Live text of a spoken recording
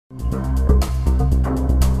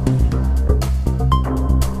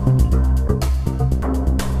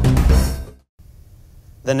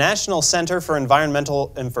The National Center for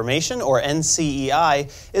Environmental Information, or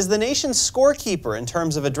NCEI, is the nation's scorekeeper in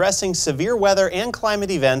terms of addressing severe weather and climate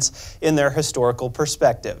events in their historical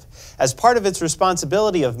perspective. As part of its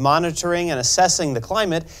responsibility of monitoring and assessing the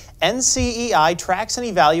climate, NCEI tracks and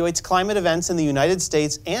evaluates climate events in the United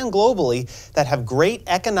States and globally that have great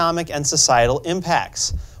economic and societal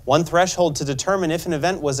impacts. One threshold to determine if an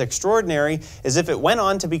event was extraordinary is if it went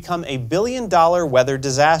on to become a billion-dollar weather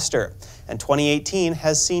disaster. And 2018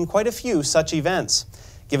 has seen quite a few such events.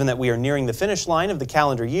 Given that we are nearing the finish line of the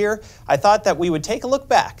calendar year, I thought that we would take a look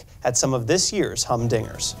back at some of this year's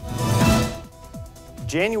humdingers.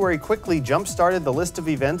 January quickly jump-started the list of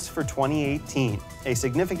events for 2018. A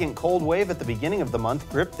significant cold wave at the beginning of the month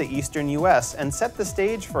gripped the eastern U.S. and set the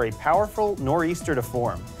stage for a powerful nor'easter to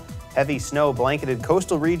form. Heavy snow blanketed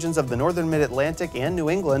coastal regions of the northern mid-Atlantic and New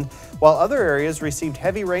England, while other areas received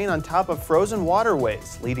heavy rain on top of frozen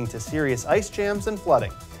waterways, leading to serious ice jams and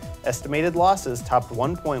flooding. Estimated losses topped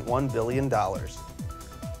 $1.1 billion.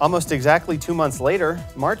 Almost exactly 2 months later,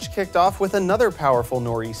 March kicked off with another powerful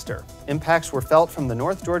nor'easter. Impacts were felt from the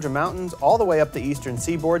North Georgia mountains all the way up the eastern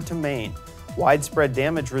seaboard to Maine. Widespread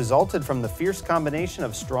damage resulted from the fierce combination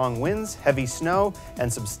of strong winds, heavy snow,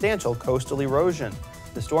 and substantial coastal erosion.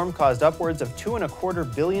 The storm caused upwards of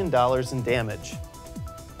 $2.25 billion in damage.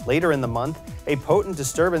 Later in the month, a potent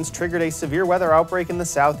disturbance triggered a severe weather outbreak in the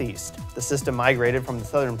southeast. The system migrated from the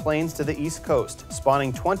southern plains to the east coast,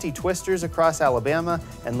 spawning 20 twisters across Alabama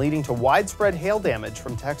and leading to widespread hail damage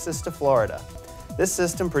from Texas to Florida. This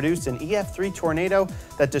system produced an EF3 tornado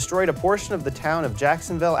that destroyed a portion of the town of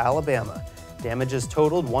Jacksonville, Alabama. Damages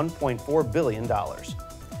totaled $1.4 billion.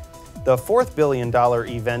 The fourth billion-dollar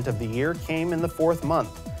event of the year came in the fourth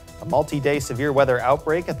month. A multi-day severe weather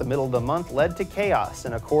outbreak at the middle of the month led to chaos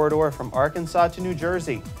in a corridor from Arkansas to New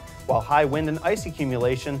Jersey, while high wind and ice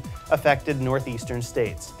accumulation affected northeastern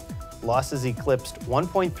states. Losses eclipsed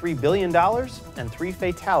 $1.3 billion and 3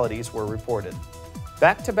 fatalities were reported.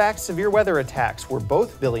 Back-to-back severe weather attacks were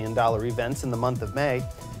both billion-dollar events in the month of May.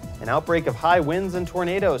 An outbreak of high winds and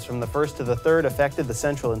tornadoes from the 1st to the 3rd affected the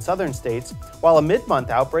central and southern states, while a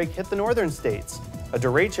mid-month outbreak hit the northern states. A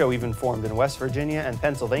derecho even formed in West Virginia and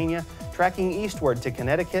Pennsylvania, tracking eastward to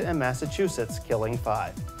Connecticut and Massachusetts, killing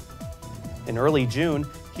 5. In early June,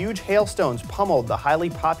 huge hailstones pummeled the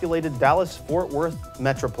highly populated Dallas-Fort Worth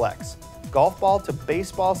metroplex. Golf ball to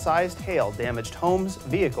baseball-sized hail damaged homes,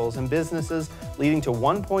 vehicles, and businesses, leading to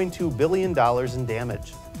 $1.2 billion in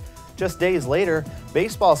damage. Just days later,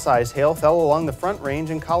 baseball-sized hail fell along the Front Range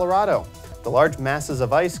in Colorado. The large masses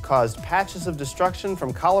of ice caused patches of destruction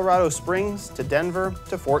from Colorado Springs to Denver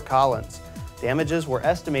to Fort Collins. Damages were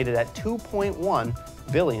estimated at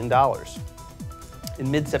 $2.1 billion. In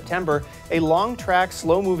mid-September, a long-track,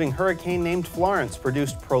 slow-moving hurricane named Florence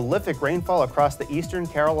produced prolific rainfall across the eastern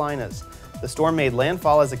Carolinas. The storm made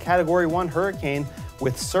landfall as a Category 1 hurricane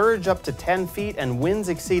with surge up to 10 feet and winds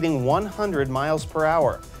exceeding 100 miles per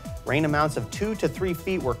hour. Rain amounts of 2 to 3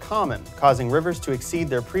 feet were common, causing rivers to exceed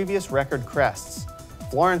their previous record crests.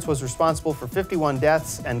 Florence was responsible for 51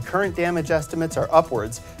 deaths, and current damage estimates are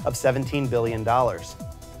upwards of $17 billion.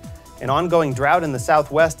 An ongoing drought in the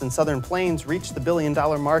southwest and southern plains reached the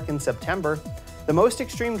billion-dollar mark in September. The most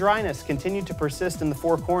extreme dryness continued to persist in the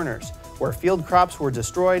Four Corners, where field crops were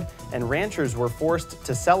destroyed and ranchers were forced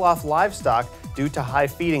to sell off livestock due to high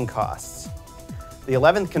feeding costs. The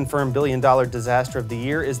 11th confirmed billion-dollar disaster of the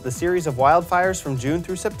year is the series of wildfires from June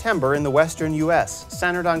through September in the western U.S.,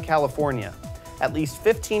 centered on California. At least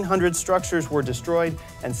 1,500 structures were destroyed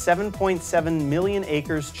and 7.7 million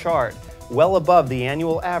acres charred, well above the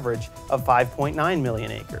annual average of 5.9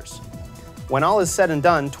 million acres. When all is said and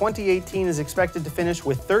done, 2018 is expected to finish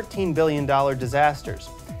with $13 billion disasters.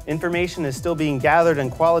 Information is still being gathered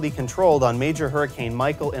and quality controlled on Major Hurricane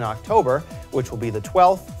Michael in October, which will be the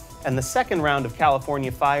 12th, and the second round of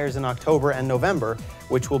California fires in October and November,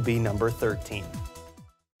 which will be number 13.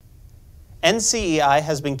 NCEI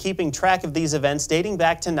has been keeping track of these events dating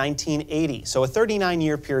back to 1980, so a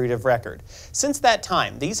 39-year period of record. Since that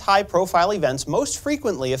time, these high-profile events most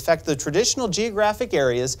frequently affect the traditional geographic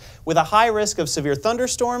areas with a high risk of severe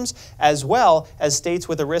thunderstorms, as well as states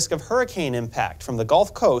with a risk of hurricane impact from the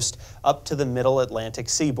Gulf Coast up to the Middle Atlantic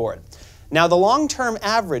seaboard. Now, the long-term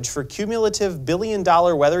average for cumulative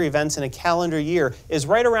billion-dollar weather events in a calendar year is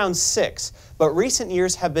right around 6, but recent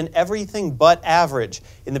years have been everything but average.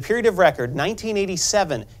 In the period of record,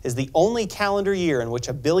 1987 is the only calendar year in which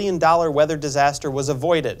a billion-dollar weather disaster was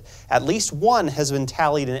avoided. At least one has been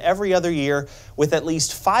tallied in every other year, with at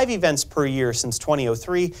least 5 events per year since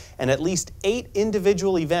 2003 and at least 8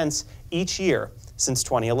 individual events each year since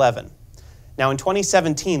 2011. Now, in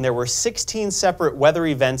 2017, there were 16 separate weather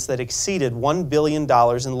events that exceeded $1 billion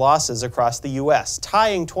in losses across the U.S.,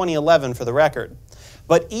 tying 2011 for the record.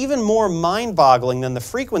 But even more mind-boggling than the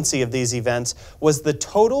frequency of these events was the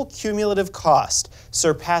total cumulative cost,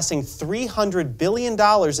 surpassing $300 billion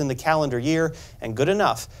in the calendar year, and good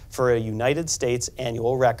enough for a United States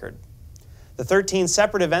annual record. The 13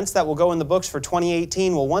 separate events that will go in the books for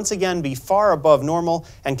 2018 will once again be far above normal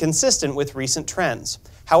and consistent with recent trends.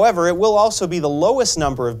 However, it will also be the lowest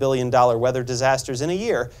number of billion-dollar weather disasters in a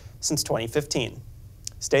year since 2015.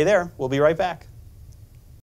 Stay there, we'll be right back.